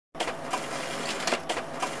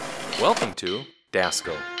Welcome to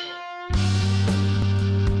Dasco.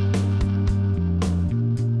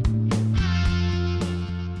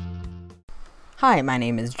 Hi, my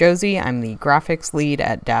name is Josie. I'm the graphics lead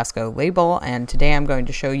at Dasco Label, and today I'm going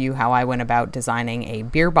to show you how I went about designing a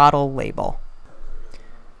beer bottle label.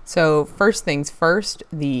 So first things first,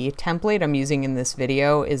 the template I'm using in this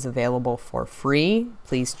video is available for free.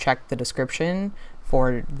 Please check the description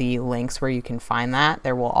for the links where you can find that.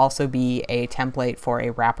 There will also be a template for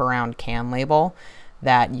a wraparound can label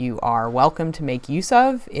that you are welcome to make use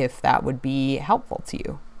of if that would be helpful to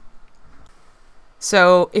you.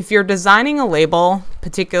 So if you're designing a label,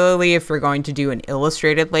 particularly if you're going to do an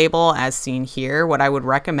illustrated label as seen here, what I would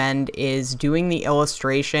recommend is doing the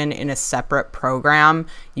illustration in a separate program.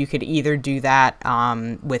 You could either do that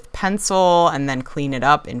with pencil and then clean it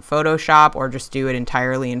up in Photoshop, or just do it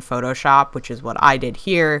entirely in Photoshop, which is what I did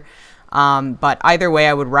here. But either way,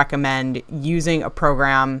 I would recommend using a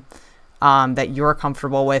program that you're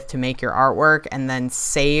comfortable with to make your artwork, and then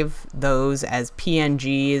save those as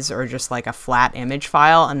PNGs or just like a flat image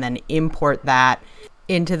file, and then import that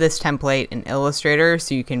into this template in Illustrator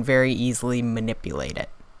so you can very easily manipulate it.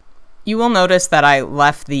 You will notice that I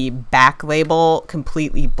left the back label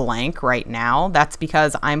completely blank right now. That's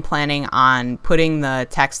because I'm planning on putting the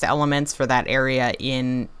text elements for that area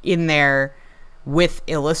in there with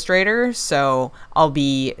Illustrator, so I'll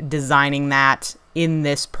be designing that in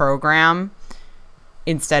this program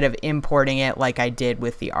instead of importing it like I did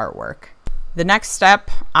with the artwork. The next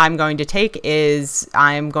step I'm going to take is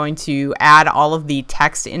I'm going to add all of the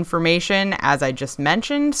text information as I just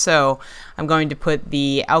mentioned. So I'm going to put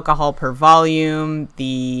the alcohol per volume,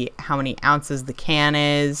 how many ounces the can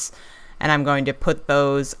is, and I'm going to put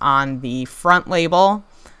those on the front label.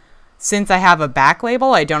 Since I have a back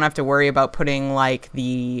label, I don't have to worry about putting like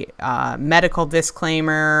the medical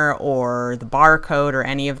disclaimer or the barcode or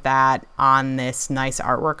any of that on this nice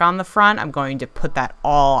artwork on the front. I'm going to put that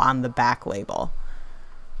all on the back label.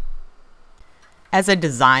 As I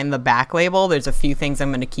design the back label, there's a few things I'm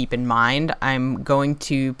going to keep in mind. I'm going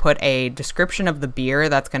to put a description of the beer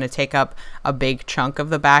that's going to take up a big chunk of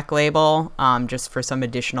the back label, just for some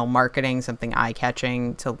additional marketing, something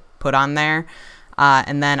eye-catching to put on there.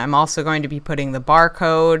 And then I'm also going to be putting the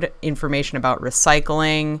barcode, information about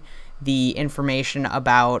recycling, the information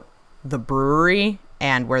about the brewery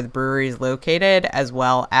and where the brewery is located, as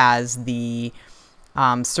well as the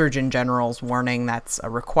Surgeon General's warning that's a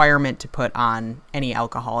requirement to put on any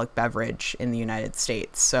alcoholic beverage in the United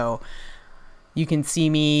States. So you can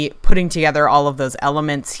see me putting together all of those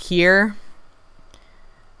elements here.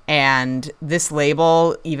 And this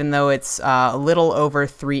label, even though it's a little over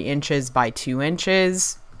 3 inches by 2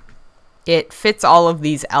 inches, it fits all of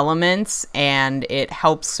these elements, and it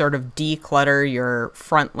helps sort of declutter your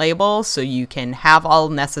front label so you can have all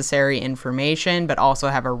necessary information, but also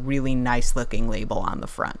have a really nice looking label on the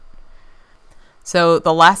front. So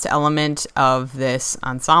the last element of this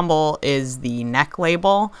ensemble is the neck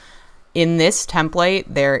label. In this template,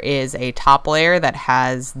 there is a top layer that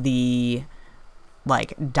has the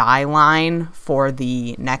die line for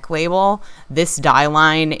the neck label. This die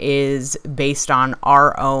line is based on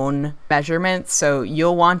our own measurements, so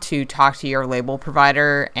you'll want to talk to your label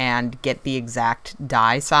provider and get the exact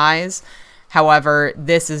die size. However,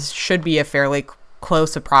 this should be a fairly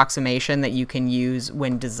close approximation that you can use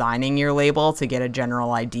when designing your label to get a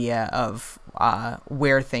general idea of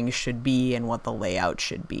where things should be and what the layout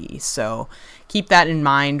should be. So keep that in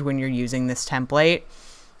mind when you're using this template.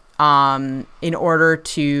 In order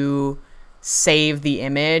to save the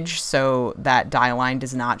image so that die line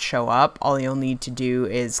does not show up, all you'll need to do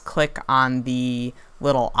is click on the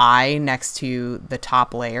little eye next to the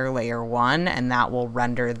top layer, layer 1, and that will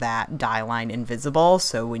render that die line invisible.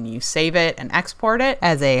 So when you save it and export it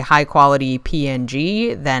as a high quality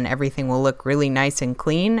PNG, then everything will look really nice and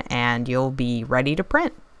clean, and you'll be ready to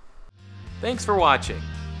print. Thanks for watching.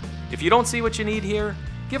 If you don't see what you need here,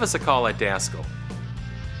 give us a call at Dasco.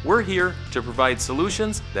 We're here to provide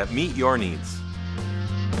solutions that meet your needs.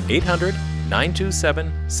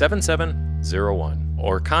 800-927-7701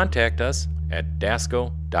 or contact us at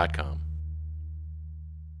dasco.com.